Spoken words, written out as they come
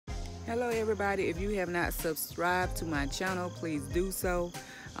Hello everybody, if you have not subscribed to my channel, please do so.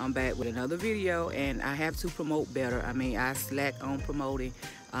 I'm back with another video and I have to promote better. I mean, I slack on promoting.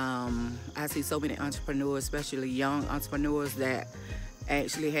 I see so many entrepreneurs, especially young entrepreneurs, that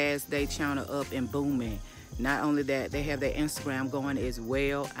actually has their channel up and booming. Not only that, they have their Instagram going as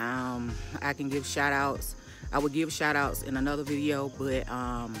well. I can give shout outs. I would give shout outs in another video, but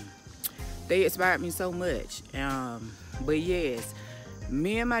they inspired me so much. But yes,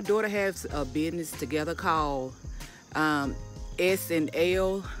 me and my daughter have a business together called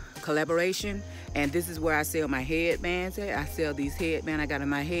S&L Collaboration, and this is where I sell my headbands at. I sell these headbands I got in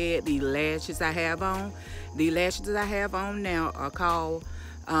my head, the lashes I have on. The lashes I have on now are called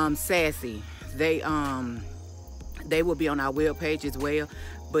Sassy. They will be on our webpage as well,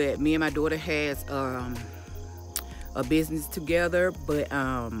 but me and my daughter has a business together, but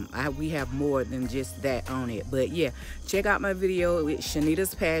we have more than just that on it. But yeah, check out my video with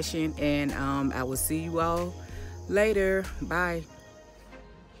Shanita's Passion, and I will see you all later. Bye.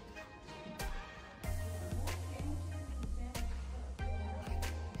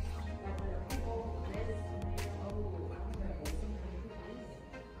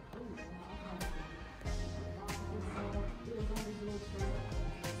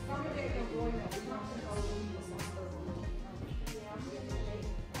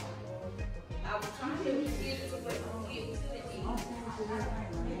 I was trying to get it to the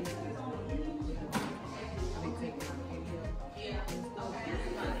end.